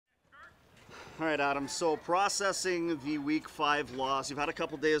All right, Adam, so processing the Week 5 loss, you've had a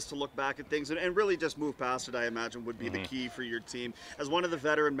couple days to look back at things and really just move past it, I imagine, would be the key for your team. As one of the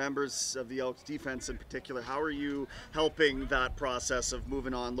veteran members of the Elks defense in particular, how are you helping that process of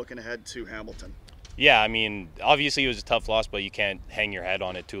moving on, looking ahead to Hamilton? Yeah, I mean, obviously it was a tough loss, but you can't hang your head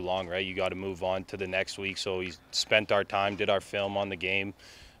on it too long, right? You got to move on to the next week. So we spent our time, did our film on the game,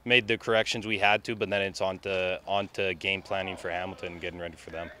 made the corrections we had to, but then it's on to game planning for Hamilton and getting ready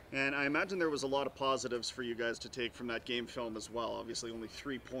for them. And I imagine there was a lot of positives for you guys to take from that game film as well. Obviously only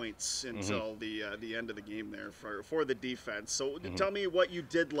 3 points until the end of the game there for the defense. So tell me what you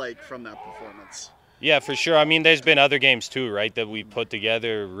did like from that performance. Yeah, for sure. I mean, there's been other games too, right, that we put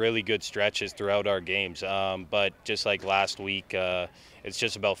together really good stretches throughout our games. But just like last week, it's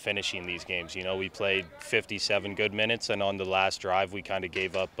just about finishing these games. You know, we played 57 good minutes, and on the last drive, we kind of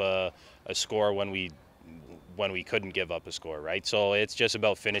gave up a score when we couldn't give up a score, right? So it's just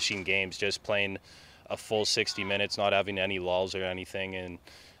about finishing games, just playing a full 60 minutes, not having any lulls or anything in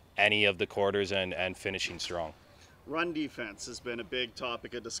any of the quarters, and finishing strong. Run defense has been a big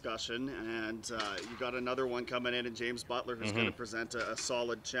topic of discussion, and you got another one coming in James Butler, who's going to present a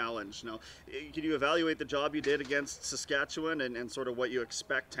solid challenge. Now, can you evaluate the job you did against Saskatchewan and sort of what you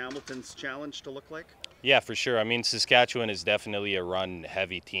expect Hamilton's challenge to look like? Yeah, for sure. I mean, Saskatchewan is definitely a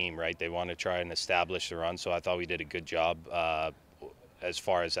run-heavy team, right? They want to try and establish the run, so I thought we did a good job as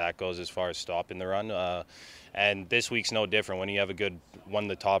far as that goes, as far as stopping the run. And this week's no different. When you have one of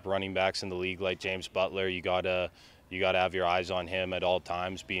the top running backs in the league like James Butler, you gotta have your eyes on him at all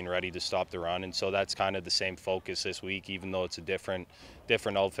times, being ready to stop the run. And so that's kind of the same focus this week, even though it's a different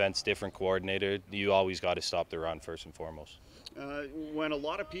offense, different coordinator. You always got to stop the run first and foremost. When a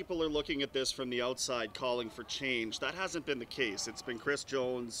lot of people are looking at this from the outside calling for change, that hasn't been the case. It's been Chris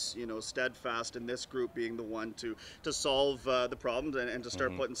Jones, steadfast in this group being the one to solve the problems and to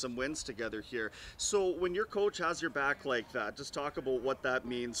start putting some wins together here. So when your coach has your back like that, just talk about what that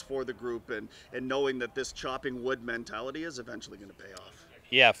means for the group and knowing that this chopping wood mentality is eventually going to pay off.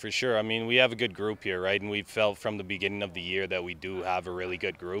 Yeah, for sure. I mean, we have a good group here, right? And we've felt from the beginning of the year that we do have a really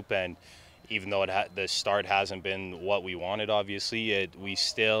good group. And even though the start hasn't been what we wanted, obviously, we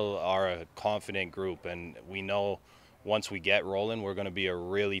still are a confident group. And we know once we get rolling, we're going to be a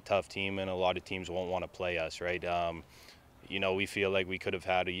really tough team, and a lot of teams won't want to play us, right? We feel like we could have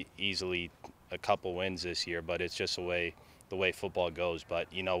had easily a couple wins this year, but it's just the way football goes. But,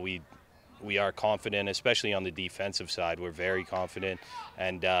 we are confident, especially on the defensive side. We're very confident,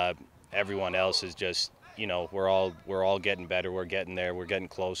 and everyone else is just, we're all getting better. We're getting there. We're getting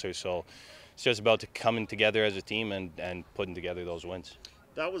closer. So it's just about coming together as a team and putting together those wins.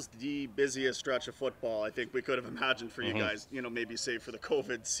 That was the busiest stretch of football I think we could have imagined for you guys, maybe save for the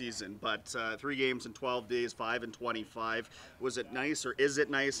COVID season. But 3 games in 12 days, 5 and 25. Was it nice, or is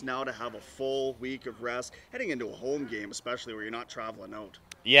it nice now to have a full week of rest heading into a home game, especially where you're not traveling out?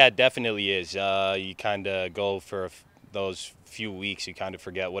 Yeah, it definitely is. You kind of go for those few weeks, you kind of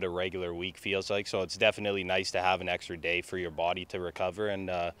forget what a regular week feels like. So it's definitely nice to have an extra day for your body to recover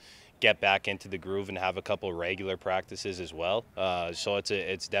and get back into the groove and have a couple regular practices as well. So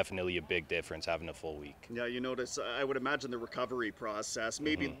it's definitely a big difference having a full week. Yeah, you notice, I would imagine the recovery process,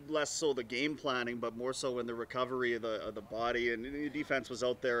 maybe less so the game planning, but more so in the recovery of the body. And the defense was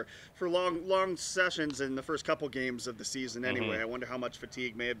out there for long sessions in the first couple games of the season anyway. I wonder how much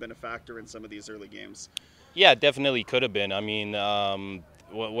fatigue may have been a factor in some of these early games. Yeah, it definitely could have been. I mean,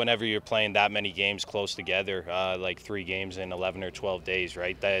 whenever you're playing that many games close together, like 3 games in 11 or 12 days,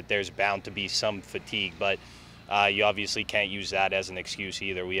 right, there's bound to be some fatigue, but you obviously can't use that as an excuse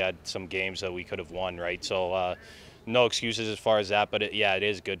either. We had some games that we could have won, right? So no excuses as far as that, but it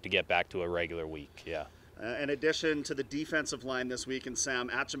is good to get back to a regular week, yeah. In addition to the defensive line this week and Sam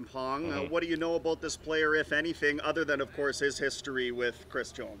Acheampong, what do you know about this player, if anything, other than, of course, his history with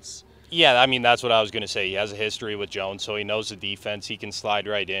Chris Jones? Yeah, I mean, that's what I was going to say. He has a history with Jones, so he knows the defense. He can slide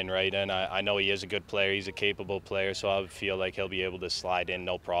right in, right? And I know he is a good player. He's a capable player, so I feel like he'll be able to slide in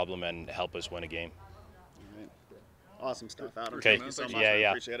no problem and help us win a game. All right. Awesome stuff, Adam. Okay. Thank you so much.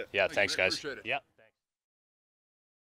 Yeah. Appreciate it. Yeah, thanks, guys. Appreciate it. Yeah.